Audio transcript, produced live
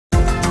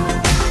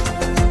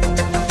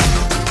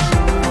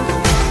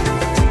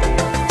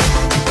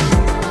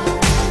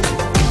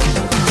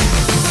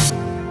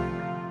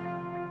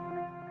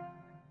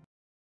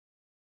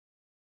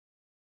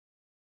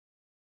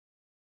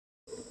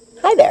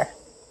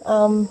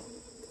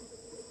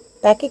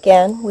Back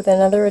again with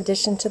another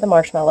addition to the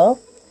Marshmallow.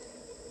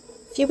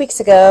 A few weeks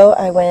ago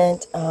I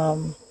went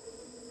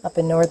up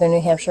in northern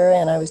New Hampshire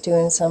and I was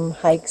doing some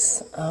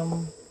hikes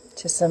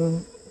to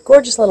some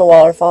gorgeous little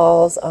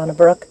waterfalls on a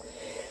brook.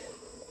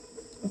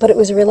 But it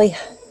was a really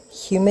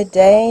humid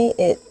day.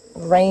 It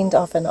rained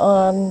off and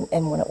on,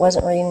 and when it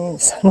wasn't raining the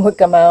sun would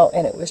come out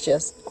and it was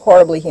just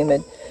horribly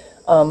humid.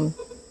 And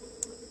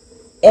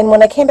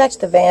when I came back to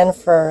the van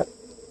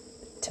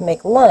to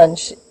make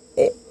lunch,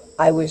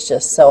 I was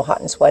just so hot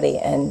and sweaty,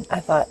 and I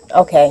thought,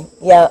 okay,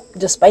 yeah,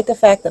 despite the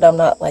fact that I'm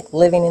not like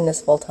living in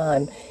this full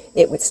time,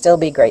 it would still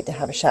be great to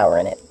have a shower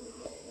in it.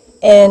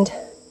 And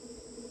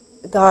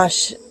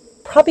gosh,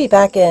 probably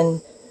back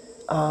in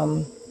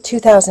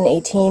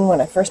 2018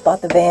 when I first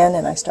bought the van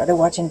and I started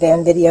watching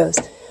van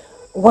videos,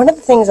 one of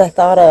the things I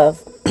thought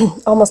of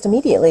almost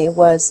immediately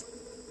was,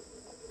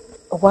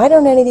 why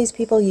don't any of these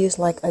people use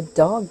like a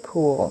dog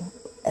pool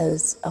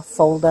as a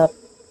fold-up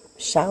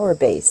shower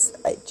base?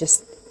 It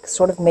just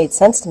sort of made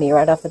sense to me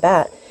right off the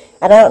bat,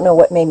 and I don't know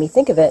what made me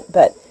think of it,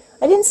 but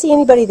I didn't see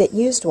anybody that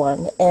used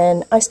one,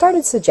 and I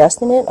started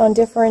suggesting it on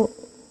different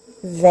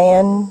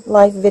van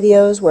life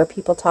videos where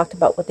people talked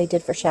about what they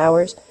did for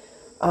showers,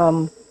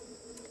 and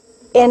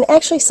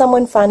actually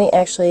someone finally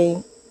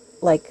actually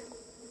like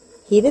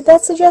heeded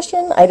that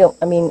suggestion. I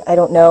don't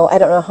know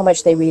how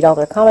much they read all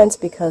their comments,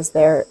 because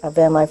they're a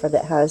van lifer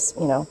that has,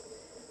 you know,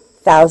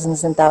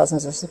 thousands and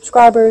thousands of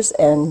subscribers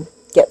and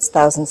gets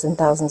thousands and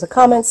thousands of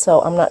comments,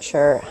 so I'm not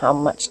sure how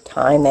much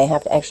time they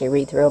have to actually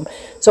read through them.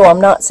 So I'm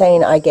not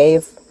saying I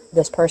gave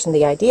this person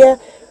the idea,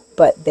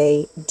 but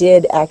they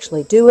did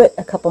actually do it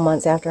a couple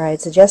months after I had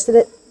suggested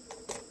it.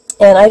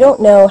 And I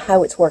don't know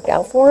how it's worked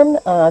out for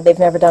them. They've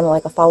never done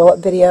like a follow-up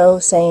video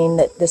saying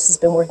that this has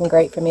been working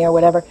great for me or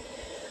whatever.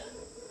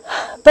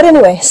 But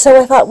anyway, so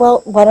I thought,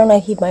 well, why don't I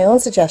heed my own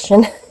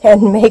suggestion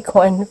and make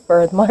one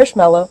for the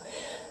Marshmallow?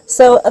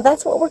 So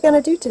that's what we're going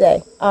to do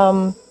today.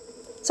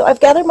 So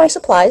I've gathered my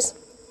supplies,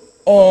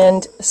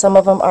 and some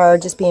of them are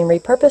just being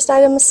repurposed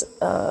items.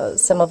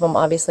 Some of them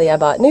obviously I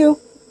bought new,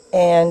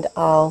 and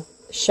I'll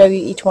show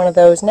you each one of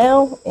those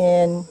now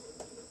and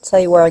tell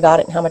you where I got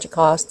it and how much it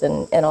cost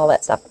and all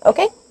that stuff.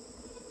 Okay?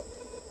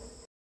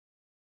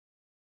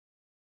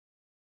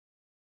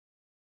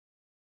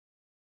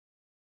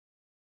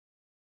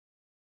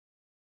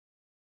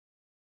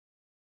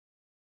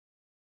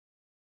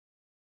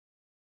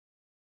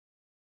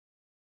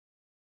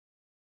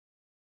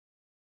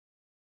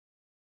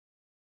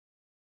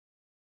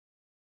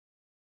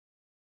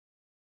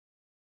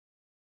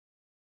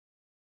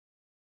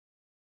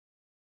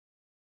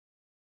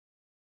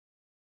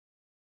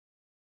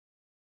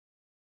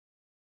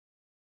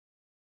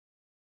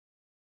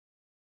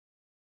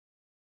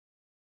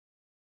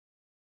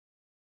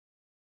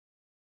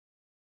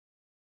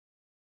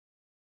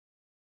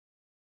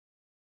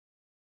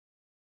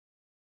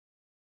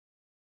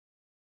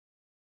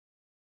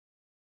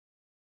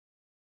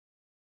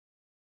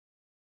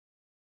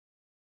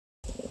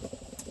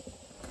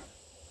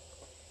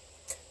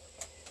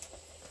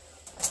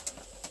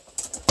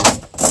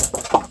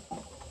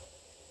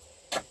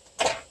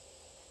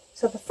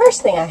 So the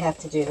first thing I have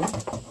to do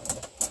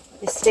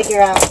is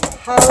figure out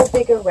how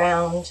big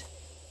around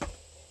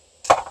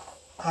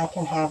I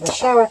can have the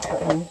shower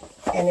curtain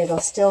and it'll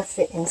still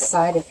fit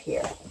inside of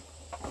here.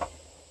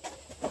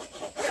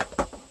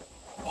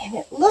 And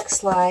it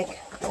looks like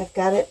I've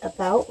got it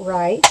about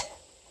right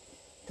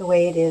the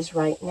way it is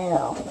right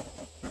now.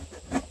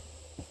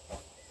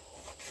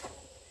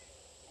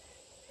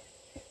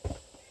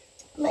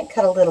 I might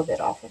cut a little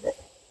bit off of it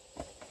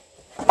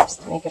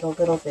just to make it a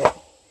little bit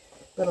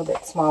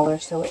smaller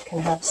so it can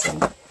have some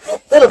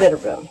little bit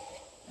of room.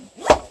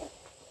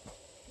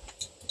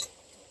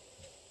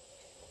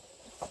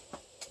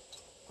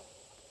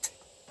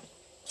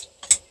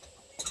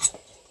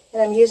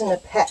 And I'm using a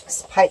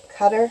PEX pipe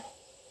cutter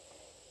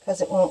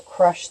because it won't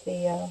crush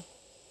the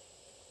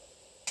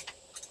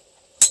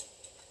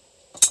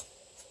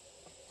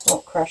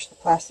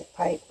plastic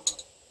pipe.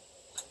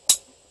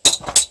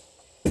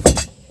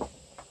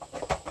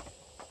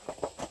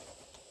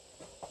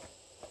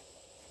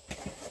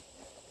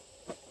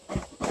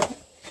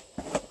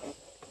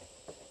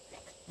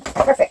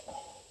 Perfect.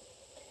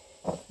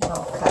 Now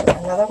I'll cut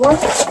another one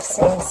the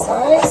same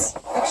size.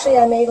 Actually,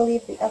 I may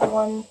leave the other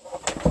one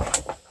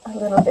a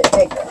little bit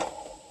bigger.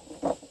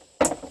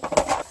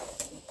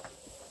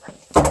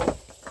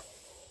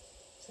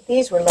 So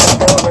these were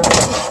left over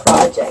from a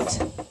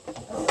project.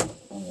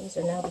 And these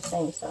are now the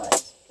same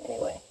size.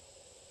 Anyway,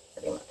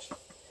 pretty much.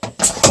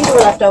 These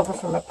were left over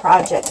from a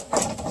project.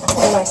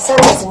 When my son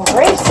was in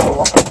grade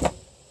school,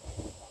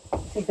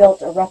 he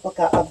built a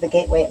replica of the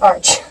Gateway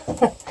Arch.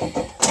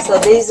 So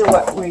these are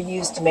what were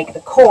used to make the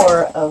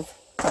core of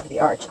the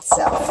arch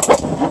itself.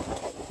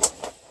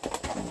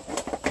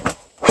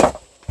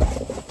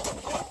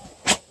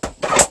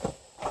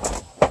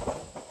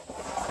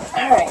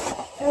 Alright,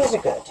 those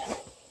are good.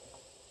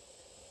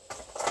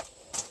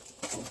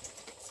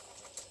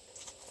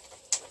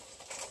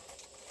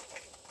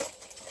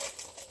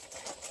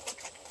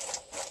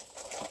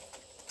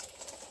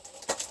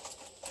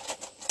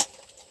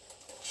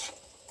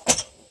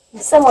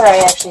 And somewhere I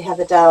actually have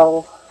a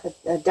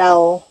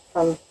dowel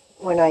from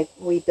when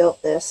we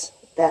built this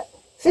that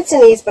fits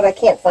in these, but I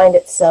can't find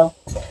it, so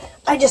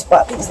I just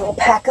bought these little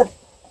pack of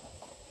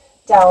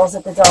dowels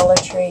at the Dollar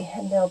Tree,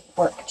 and they'll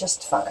work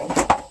just fine.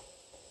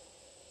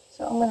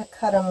 So I'm going to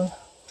cut them,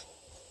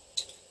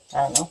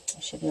 I don't know, I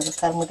should be able to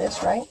cut them with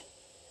this, right?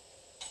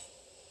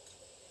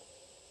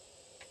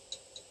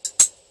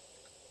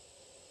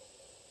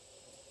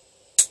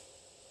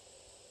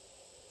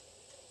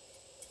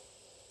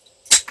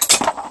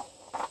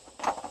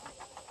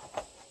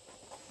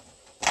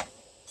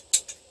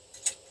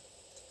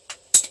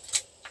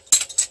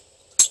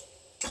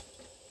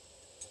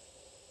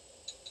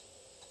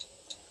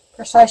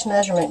 Precise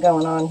measurement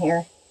going on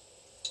here.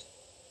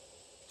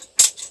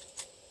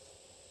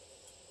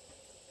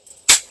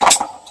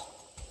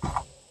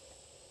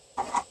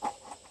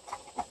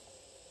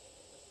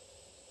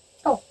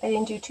 Oh, I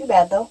didn't do too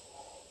bad though.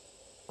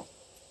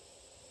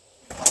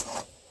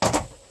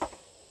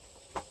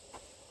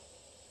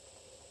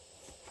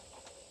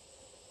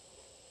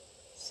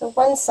 So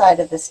one side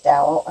of this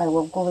dowel I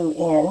will glue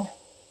in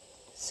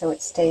so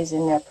it stays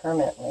in there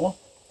permanently.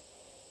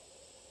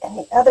 And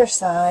the other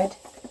side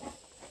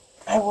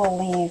I will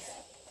leave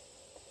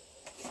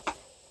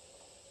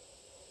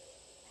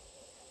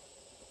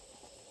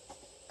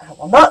I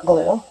will not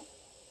glue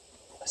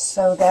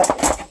so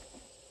that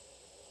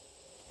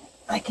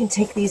I can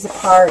take these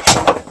apart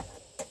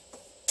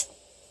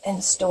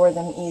and store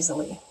them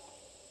easily.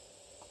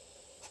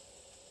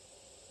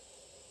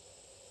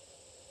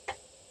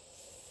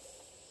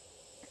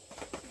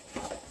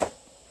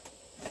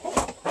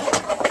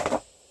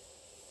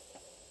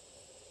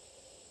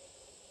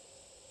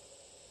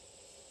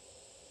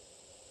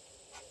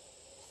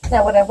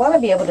 Now what I want to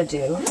be able to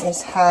do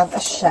is have a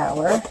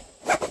shower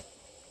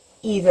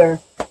either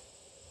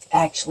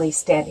actually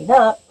standing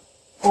up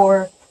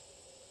or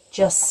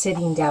just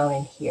sitting down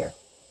in here.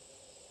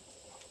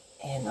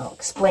 And I'll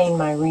explain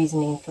my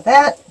reasoning for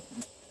that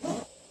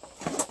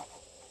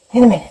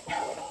in a minute.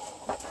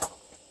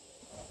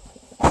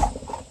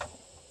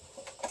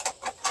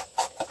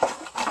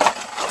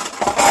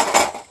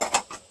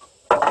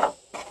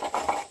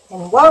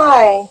 And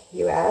why,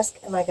 you ask,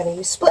 am I going to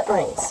use split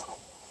rings?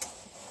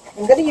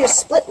 I'm going to use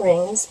split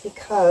rings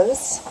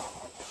because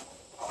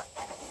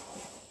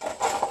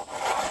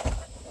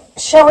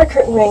shower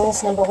curtain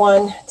rings, number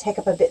one, take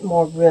up a bit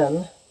more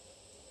room.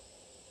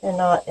 They're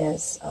not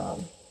as,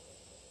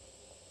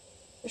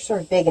 they're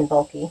sort of big and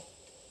bulky.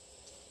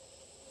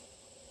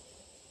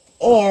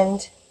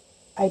 And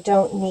I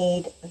don't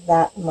need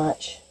that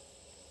much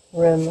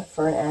room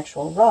for an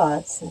actual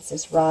rod since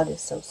this rod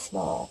is so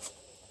small.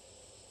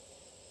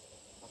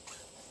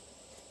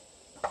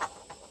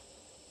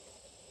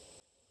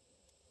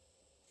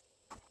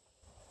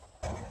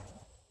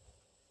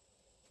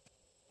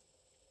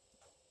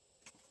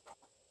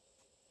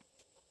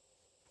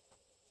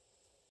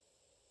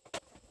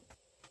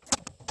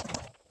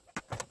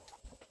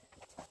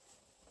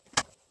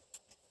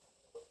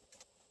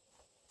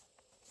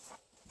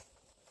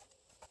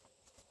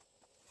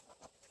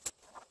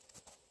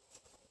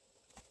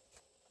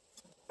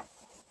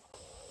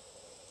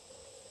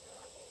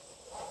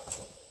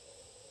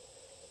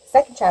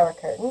 Second shower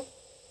curtain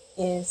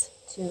is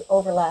to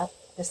overlap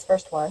this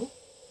first one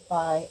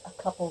by a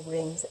couple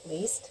rings at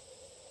least,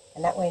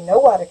 and that way no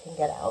water can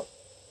get out.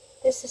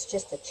 This is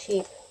just a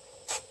cheap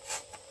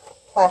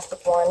plastic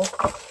one.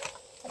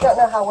 I don't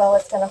know how well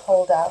it's going to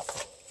hold up,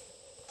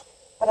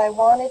 but I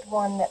wanted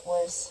one that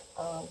was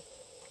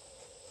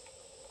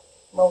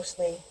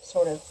mostly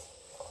sort of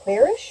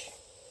clearish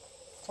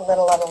to let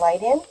a lot of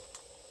light in.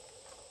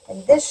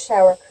 And this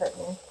shower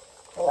curtain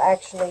will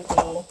actually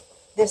be,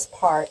 this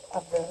part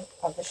of the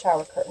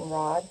shower curtain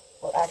rod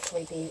will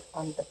actually be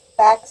on the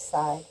back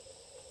side,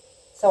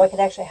 so I can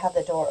actually have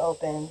the door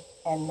open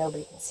and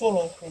nobody can see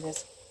me through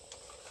this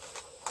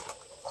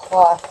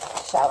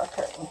cloth shower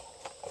curtain.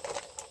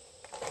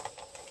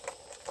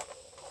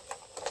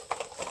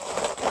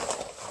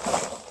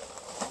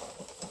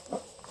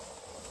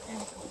 And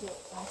we'll do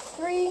it by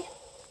 3.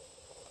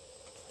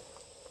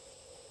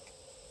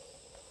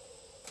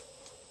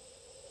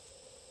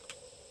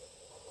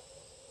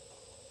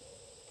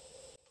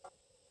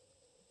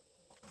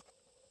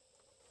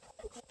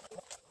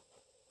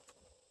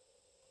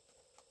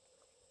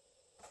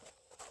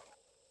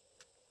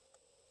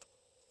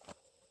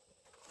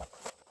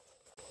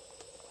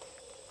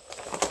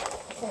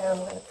 And I'm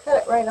going to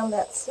cut it right on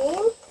that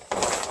seam.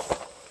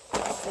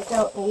 I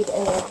don't need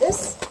any of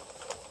this.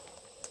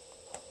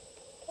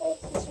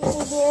 Okay, scissors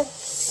in here.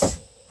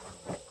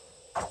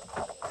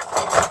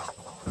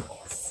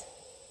 Yes.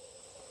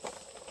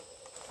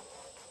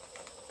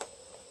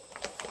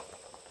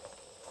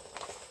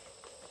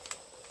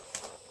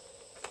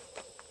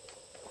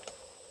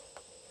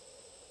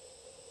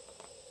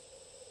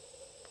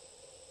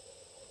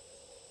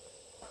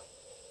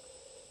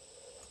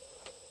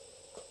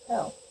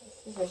 Oh,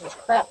 this scissors is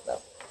crap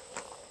though.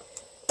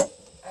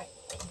 Alright.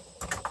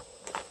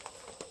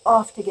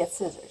 Off to get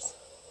scissors.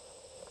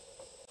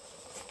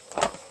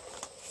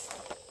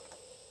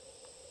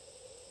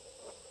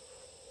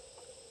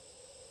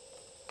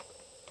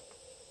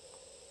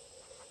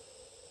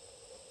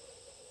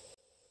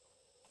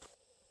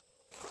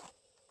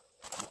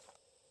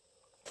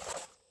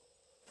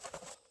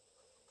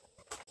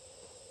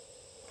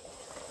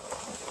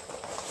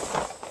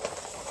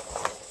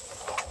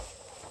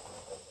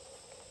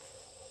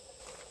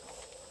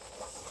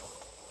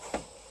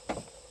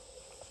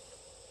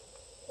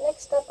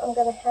 I'm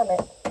going to hem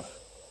it.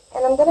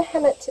 And I'm going to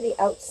hem it to the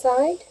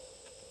outside.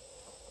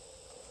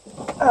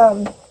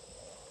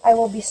 I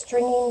will be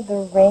stringing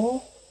the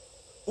ring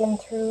in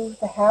through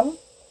the hem,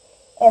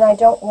 and I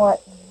don't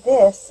want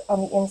this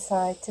on the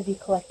inside to be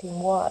collecting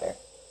water.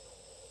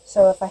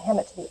 So if I hem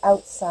it to the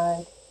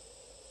outside,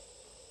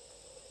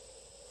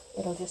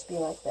 it'll just be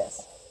like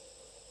this.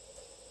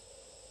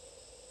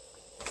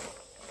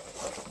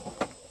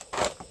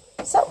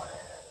 So,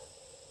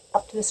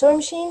 up to the sewing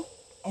machine,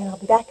 and I'll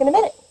be back in a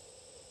minute.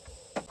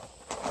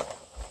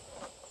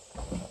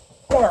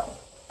 Now,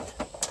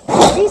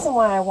 the reason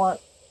why I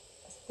want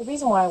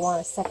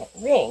a second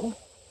ring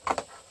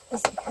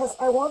is because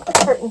I want the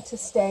curtain to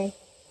stay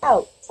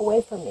out,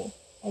 away from me.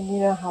 And you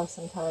know how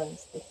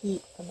sometimes the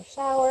heat from a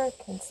shower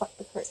can suck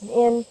the curtain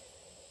in.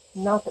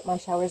 Not that my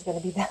shower is going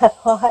to be that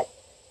hot,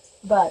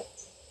 but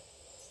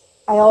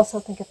I also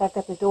think if I've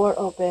got the door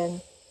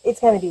open, it's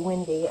going to be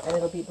windy and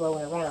it'll be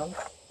blowing around.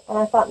 And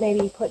I thought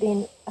maybe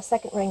putting a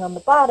second ring on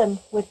the bottom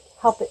would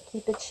help it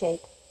keep its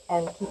shape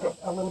and keep it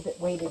a little bit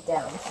weighted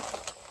down.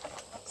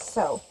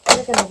 So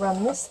we're going to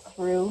run this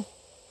through.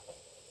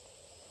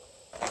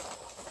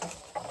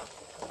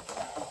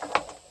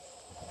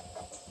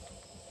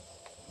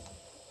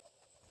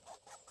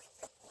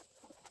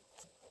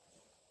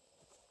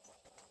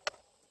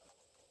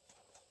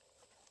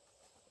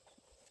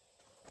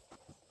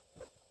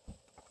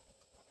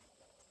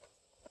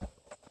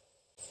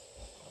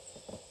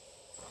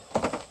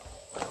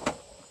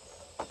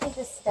 You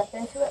just step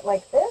into it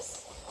like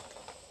this.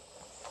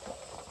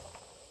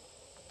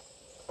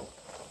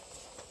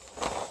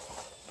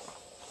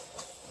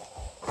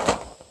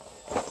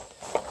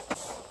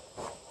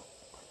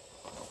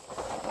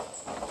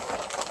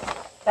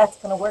 That's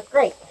going to work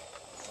great.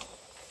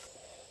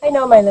 I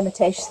know my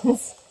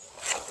limitations,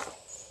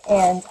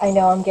 and I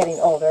know I'm getting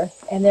older,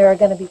 and there are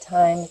going to be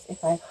times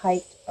if I've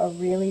hiked a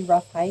really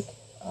rough hike,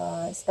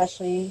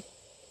 especially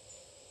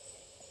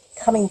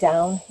coming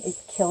down, it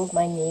kills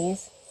my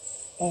knees,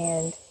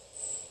 and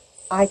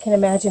I can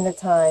imagine a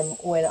time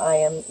when I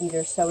am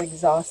either so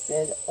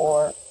exhausted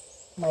or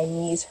my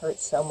knees hurt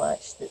so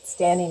much that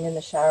standing in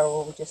the shower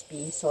will just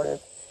be sort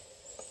of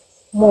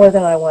more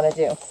than I want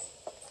to do.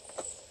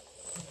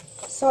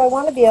 So I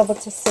want to be able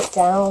to sit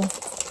down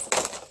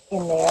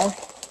in there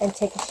and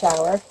take a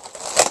shower.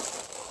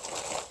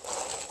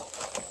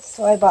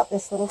 So I bought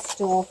this little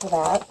stool for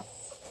that,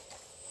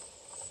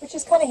 which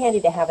is kind of handy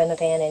to have in the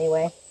van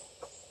anyway.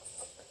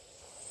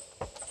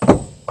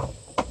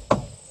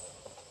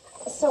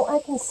 So I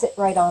can sit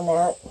right on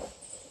that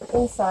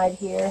inside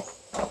here,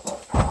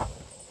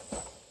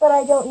 but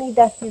I don't need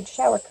that huge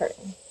shower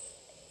curtain.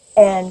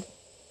 And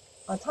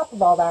on top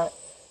of all that,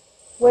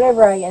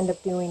 whatever I end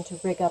up doing to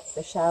rig up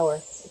the shower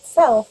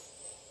itself,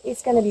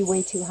 it's going to be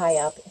way too high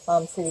up if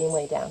I'm sitting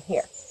way down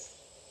here.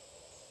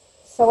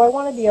 So I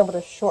want to be able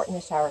to shorten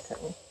the shower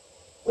curtain,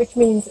 which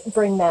means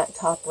bring that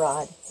top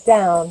rod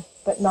down,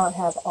 but not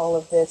have all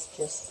of this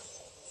just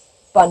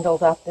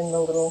bundled up in the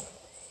little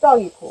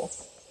doggy pool.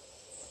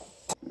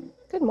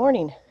 Good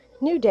morning.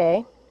 New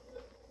day.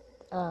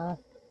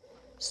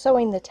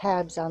 Sewing the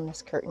tabs on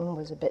this curtain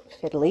was a bit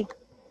fiddly.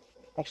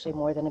 Actually,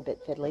 more than a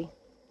bit fiddly.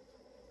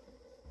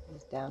 It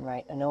was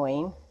downright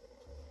annoying.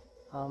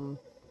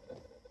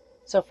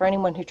 So for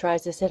anyone who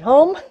tries this at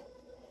home,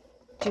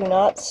 do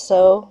not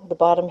sew the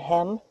bottom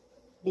hem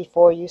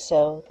before you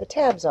sew the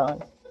tabs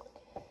on.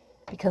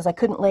 Because I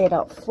couldn't lay it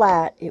out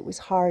flat, it was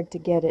hard to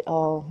get it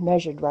all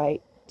measured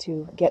right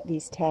to get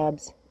these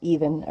tabs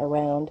even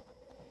around.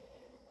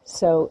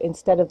 So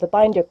instead of the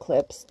binder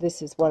clips,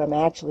 this is what I'm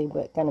actually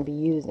going to be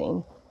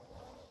using.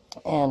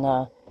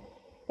 And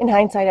in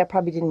hindsight, I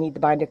probably didn't need the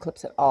binder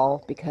clips at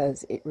all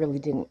because it really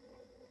didn't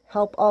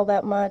help all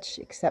that much,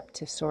 except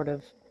to sort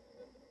of,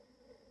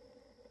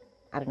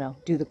 I don't know,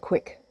 do the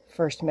quick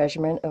first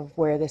measurement of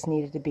where this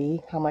needed to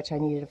be, how much I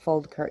needed to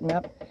fold the curtain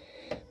up.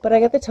 But I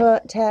got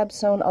the tabs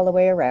sewn all the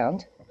way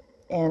around,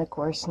 and of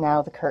course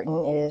now the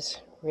curtain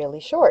is really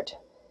short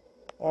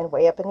and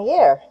way up in the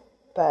air.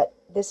 But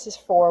this is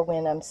for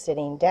when I'm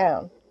sitting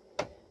down.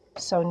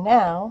 So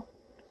now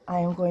I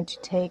am going to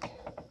take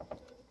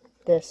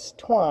this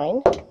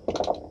twine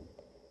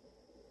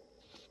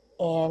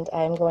and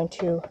I'm going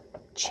to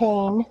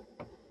chain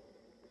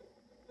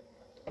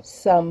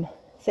some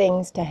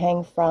things to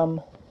hang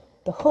from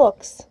the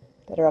hooks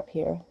that are up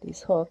here,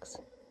 these hooks,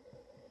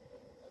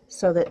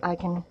 so that I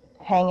can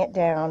hang it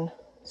down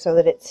so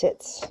that it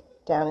sits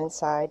down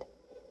inside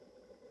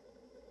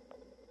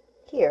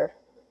here,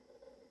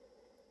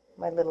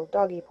 my little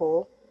doggy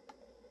pool,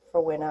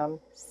 for when I'm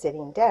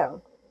sitting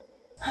down.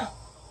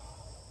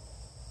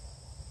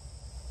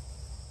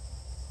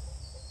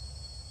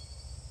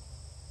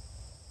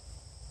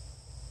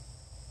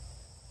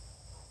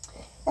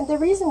 And the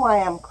reason why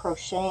I'm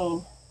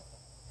crocheting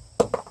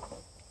a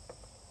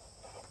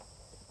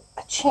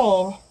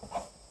chain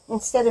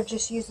instead of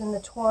just using the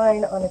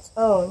twine on its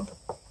own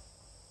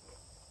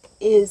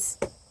is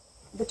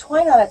the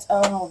twine on its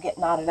own will get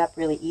knotted up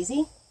really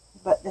easy,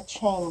 but the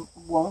chain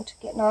won't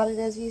get knotted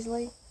as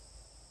easily.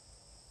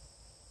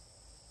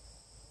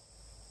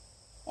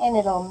 and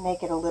it'll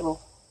make it a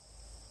little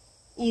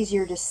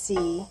easier to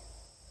see,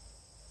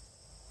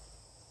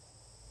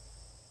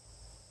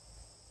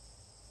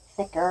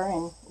 thicker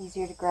and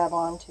easier to grab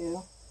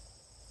onto.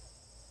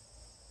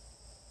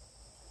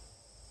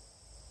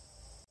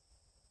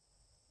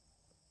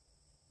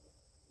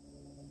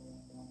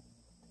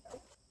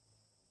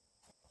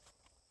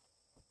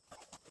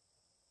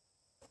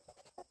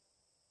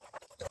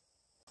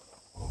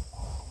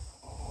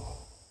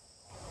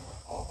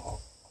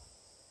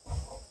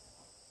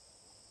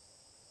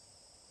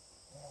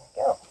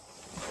 Go.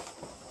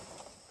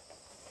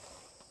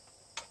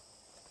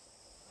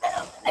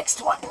 Now the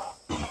next one.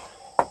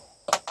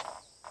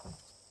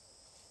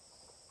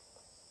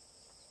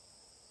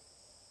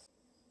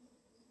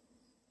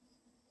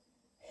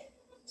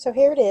 So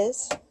here it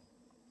is.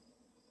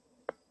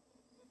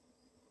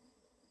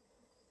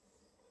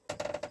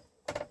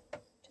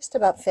 Just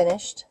about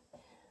finished.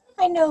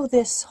 I know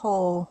this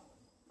whole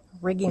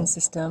rigging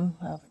system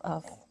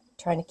of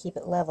trying to keep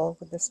it level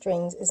with the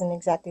strings isn't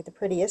exactly the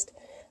prettiest,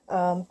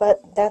 but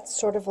that's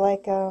sort of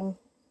like how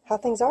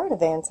things are in a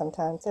van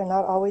sometimes. They're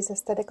not always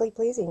aesthetically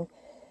pleasing.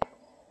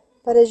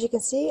 But as you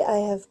can see, I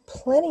have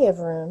plenty of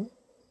room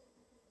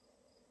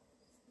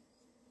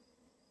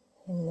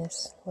in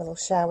this little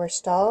shower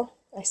stall.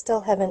 I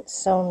still haven't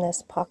sewn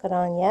this pocket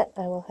on yet.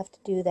 I will have to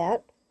do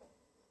that.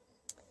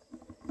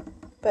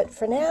 But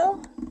for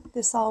now,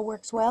 this all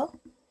works well.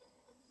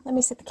 Let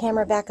me set the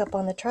camera back up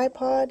on the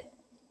tripod,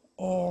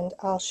 and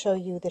I'll show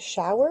you the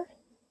shower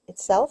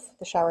itself,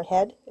 the shower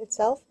head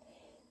itself,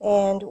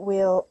 and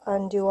we'll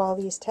undo all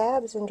these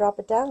tabs and drop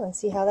it down and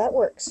see how that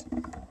works.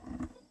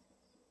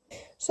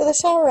 So the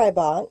shower I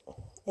bought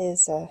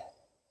is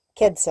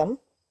Kedsum.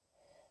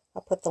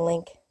 I'll put the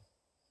link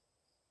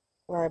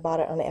where I bought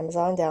it on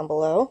Amazon down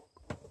below.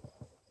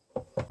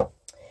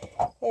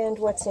 And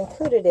what's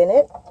included in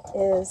it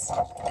is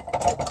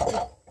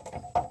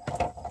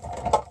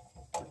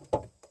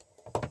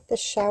the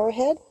shower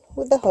head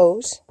with the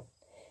hose,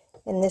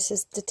 and this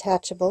is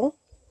detachable.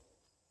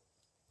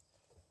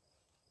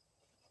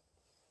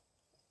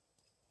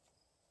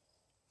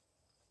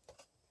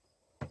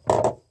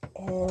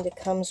 And it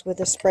comes with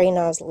a spray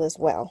nozzle as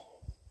well.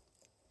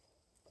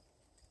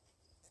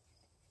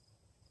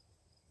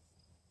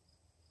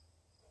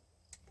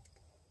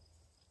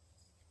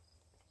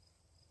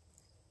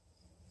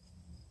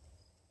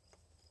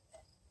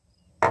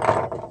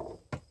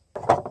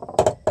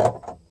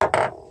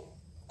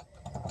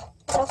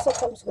 It also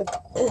comes with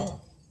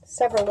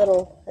several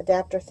little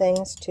adapter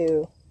things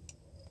to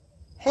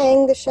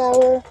hang the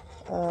shower.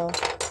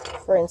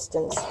 For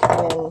instance,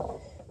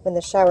 when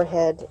the shower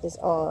head is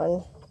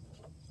on,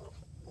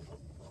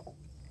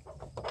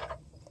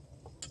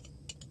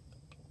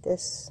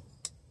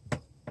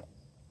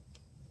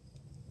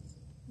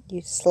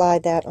 you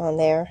slide that on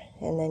there,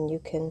 and then you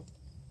can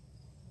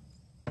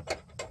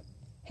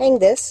hang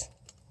this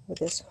with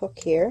this hook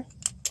here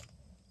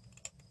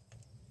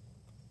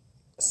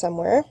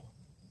somewhere.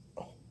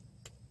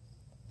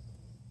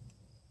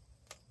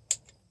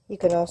 You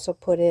can also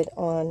put it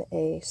on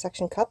a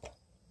suction cup.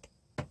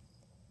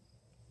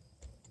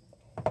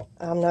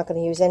 I'm not going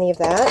to use any of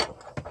that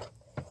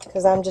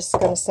because I'm just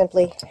going to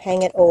simply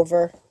hang it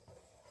over,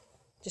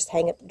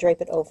 drape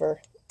it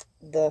over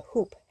the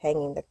hoop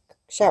hanging the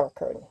shower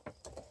curtain.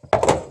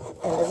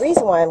 And the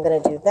reason why I'm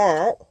going to do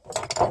that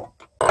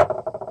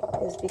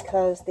is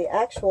because the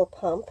actual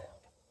pump,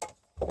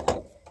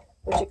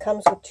 which it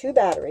comes with 2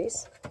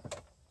 batteries,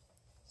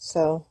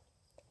 so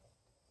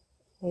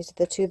these are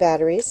the 2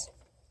 batteries,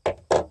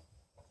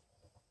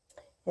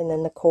 and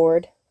then the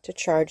cord to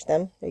charge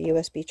them, their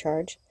USB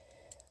charge.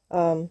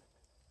 But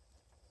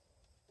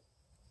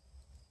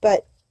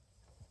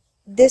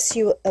this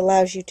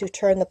allows you to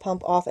turn the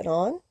pump off and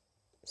on.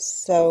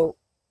 So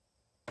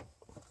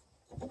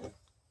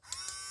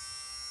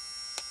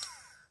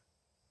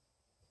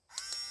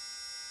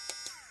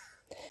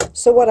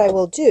what I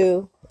will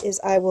do is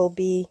I will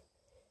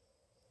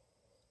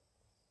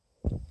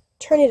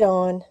turn it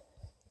on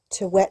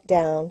to wet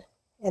down,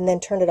 and then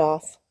turn it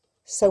off,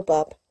 soap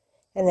up,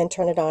 and then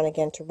turn it on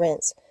again to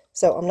rinse.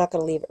 So I'm not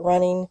going to leave it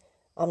running.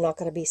 I'm not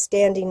going to be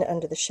standing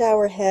under the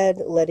shower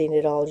head, letting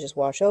it all just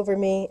wash over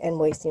me and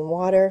wasting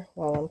water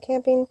while I'm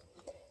camping.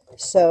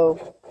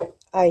 So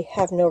I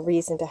have no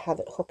reason to have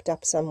it hooked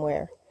up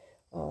somewhere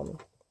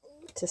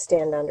to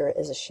stand under it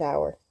as a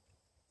shower.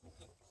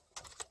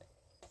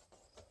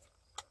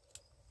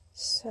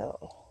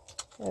 So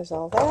there's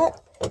all that.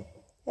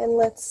 And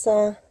let's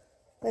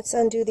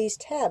undo these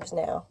tabs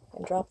now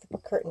and drop the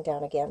curtain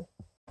down again.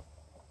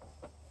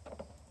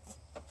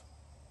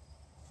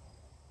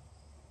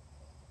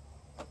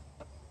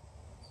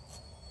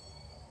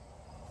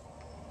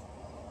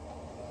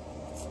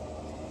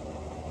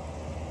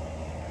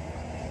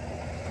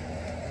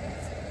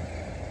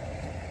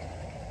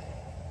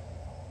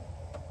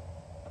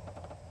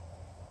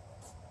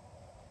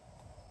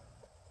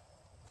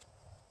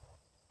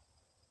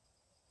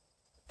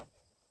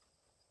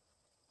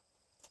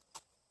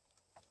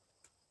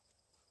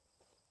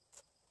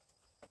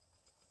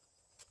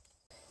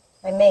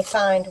 I may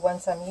find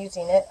once I'm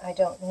using it, I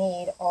don't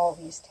need all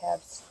these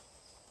tabs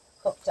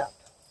hooked up.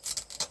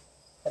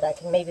 But I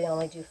can maybe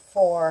only do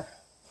 4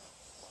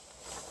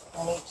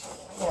 on each,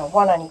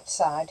 one on each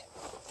side.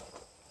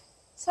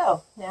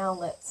 So now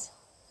let's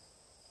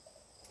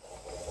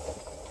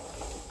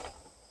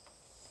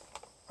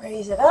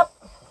raise it up.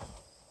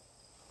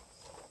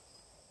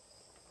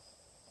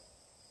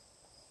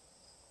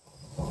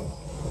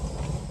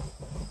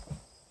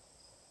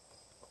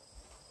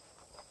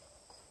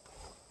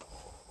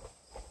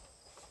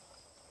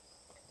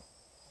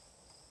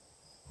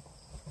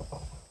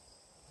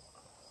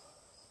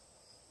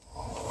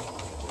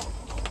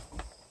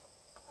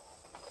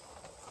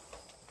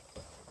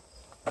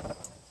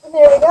 And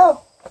there we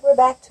go. We're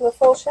back to a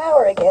full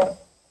shower again.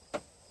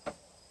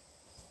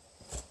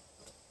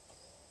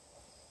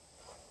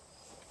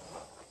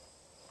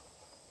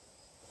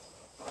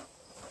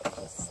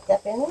 Just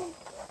step in.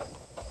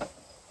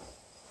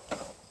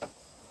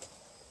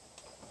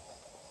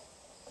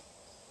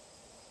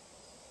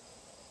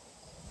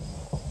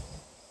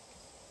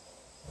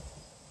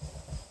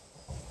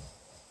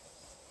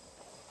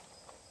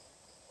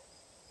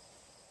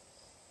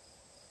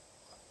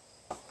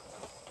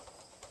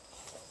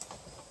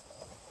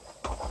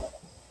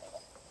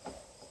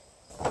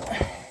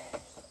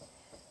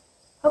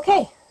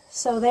 Okay,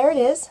 so there it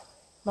is,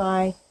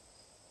 my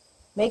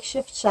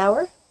makeshift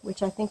shower,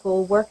 which I think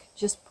will work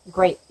just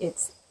great.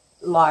 It's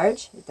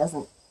large, it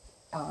doesn't,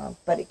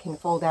 but it can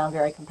fold down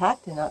very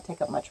compact and not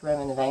take up much room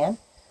in the van.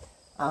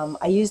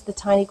 I used the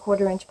tiny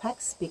 1/4-inch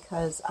PEX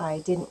because I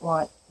didn't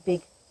want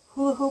big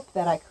hula hoop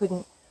that I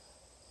couldn't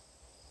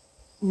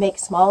make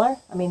smaller.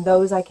 I mean,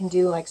 those I can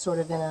do like sort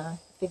of in a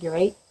figure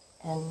 8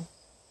 and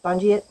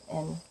bungee it,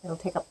 and it'll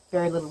take up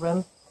very little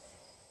room.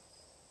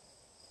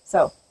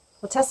 So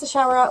we'll test the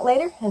shower out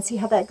later and see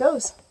how that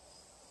goes.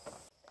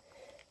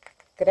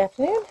 Good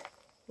afternoon.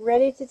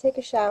 Ready to take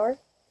a shower.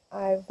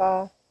 I've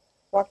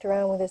walked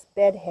around with this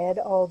bed head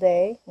all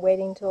day,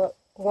 waiting till it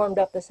warmed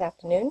up this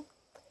afternoon.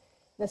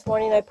 This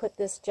morning I put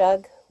this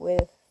jug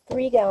with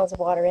 3 gallons of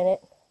water in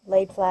it,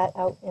 laid flat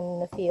out in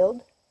the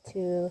field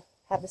to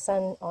have the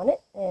sun on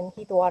it and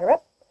heat the water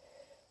up,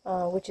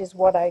 which is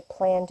what I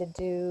plan to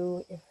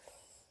do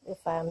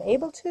if I'm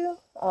able to.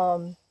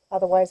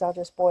 Otherwise I'll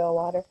just boil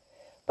water.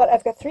 But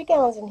I've got 3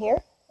 gallons in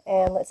here,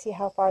 and let's see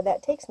how far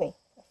that takes me.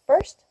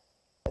 First,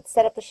 let's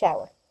set up the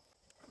shower.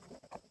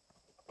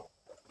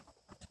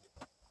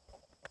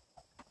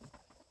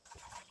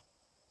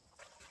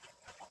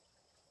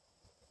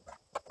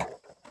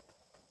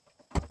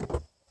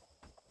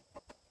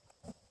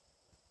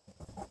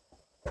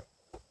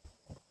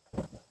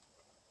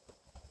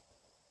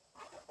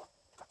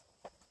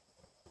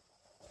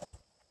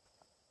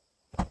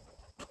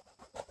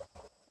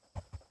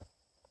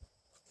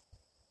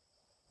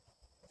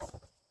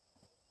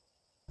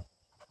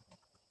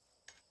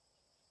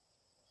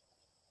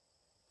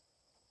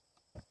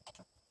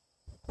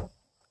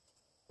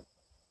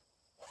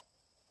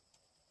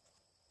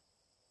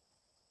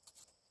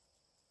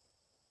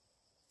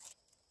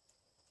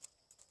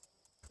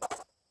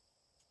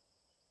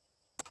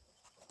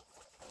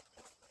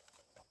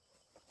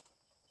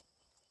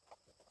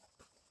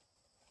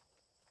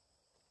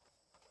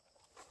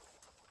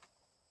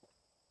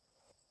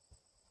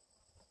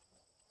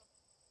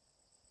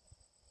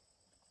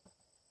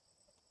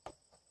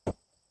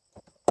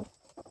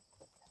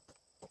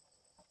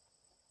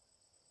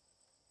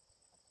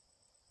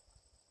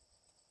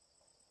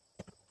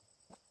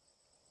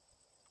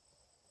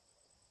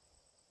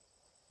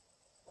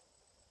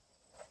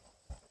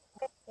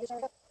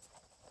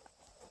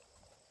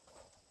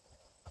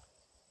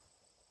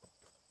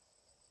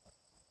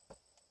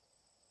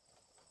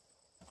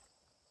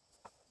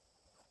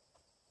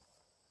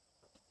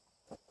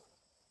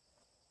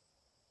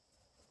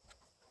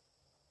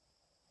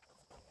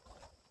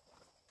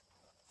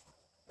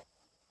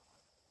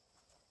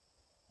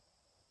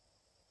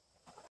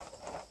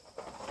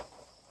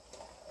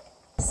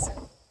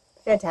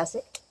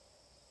 Fantastic.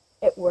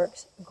 It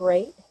works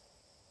great.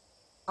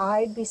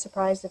 I'd be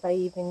surprised if I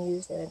even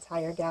used an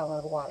entire gallon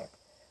of water.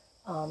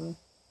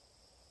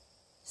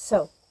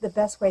 So the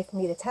best way for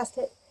me to test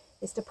it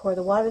is to pour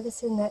the water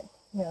that's in that,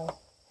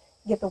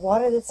 get the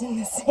water that's in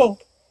the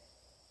sink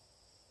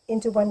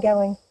into 1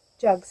 gallon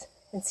jugs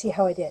and see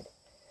how I did.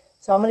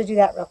 So I'm going to do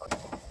that real quick.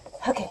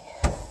 Okay,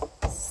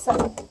 so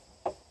we'll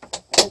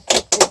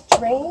take the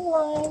drain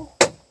line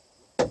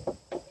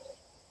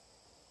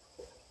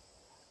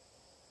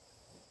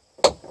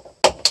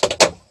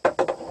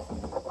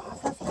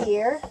off of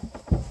here.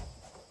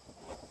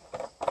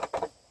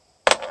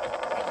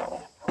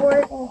 Pour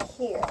it in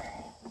here.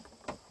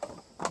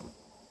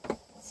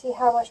 See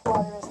how much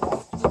water is left.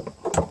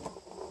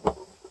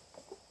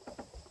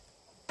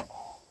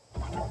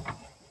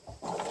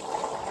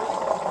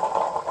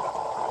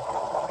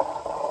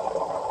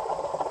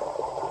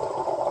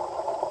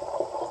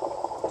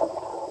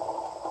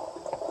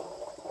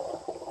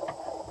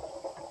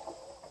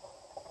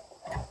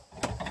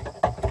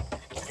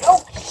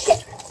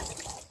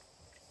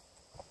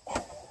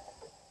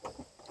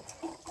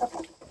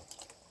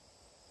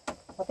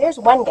 there's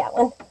 1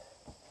 gallon.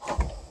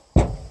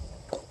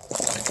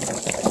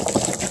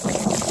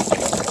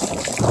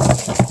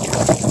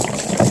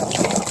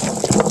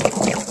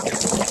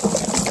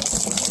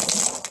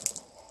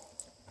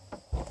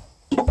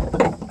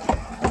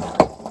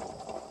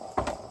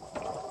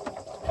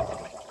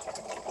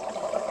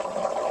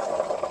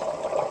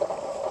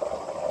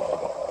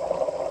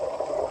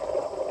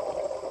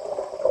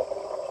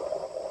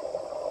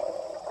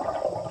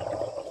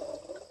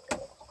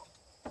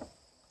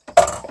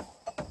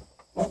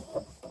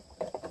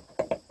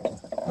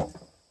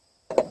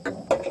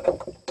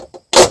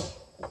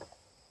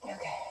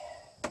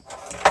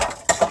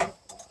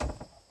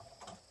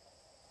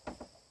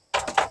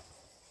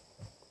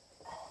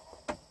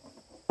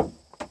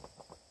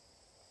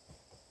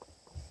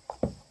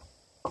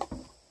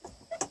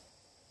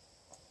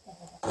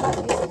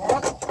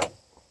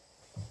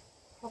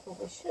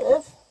 Probably should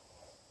have.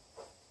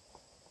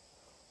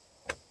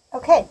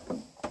 Okay,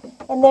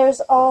 and there's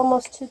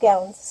almost 2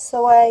 gallons.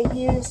 So I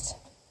used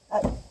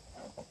a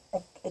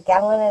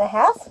gallon and a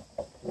half.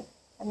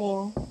 I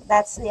mean,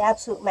 that's the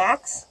absolute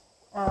max,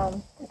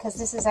 because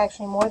this is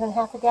actually more than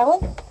half a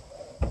gallon.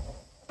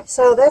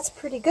 So that's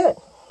pretty good.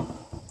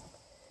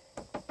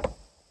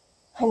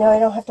 I know I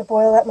don't have to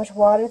boil that much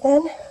water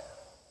then.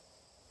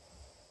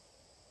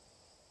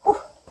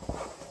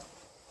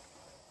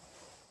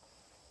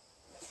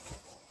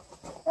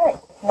 Alright,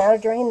 now to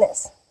drain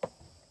this.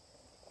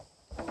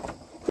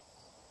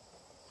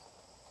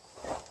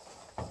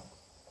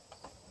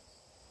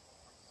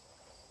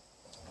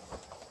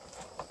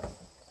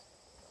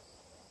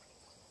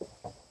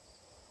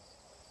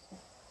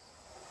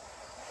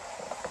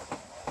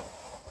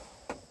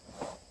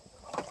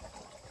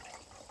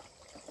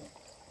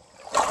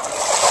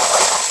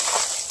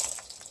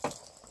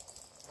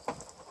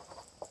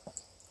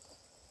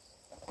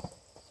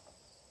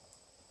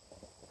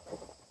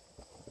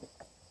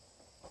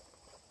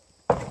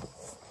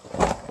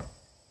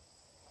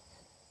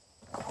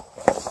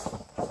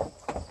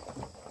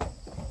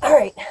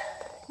 Alright,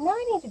 now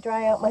I need to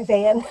dry out my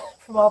van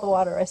from all the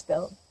water I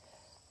spilled.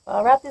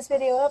 I'll wrap this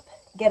video up,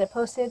 get it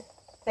posted.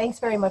 Thanks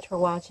very much for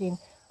watching.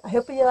 I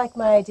hope you liked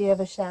my idea of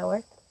a shower.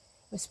 It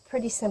was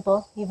pretty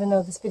simple, even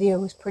though this video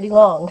was pretty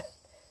long.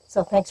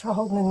 So thanks for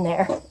holding in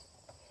there.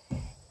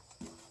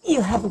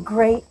 You have a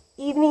great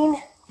evening,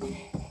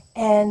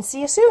 and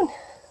see you soon.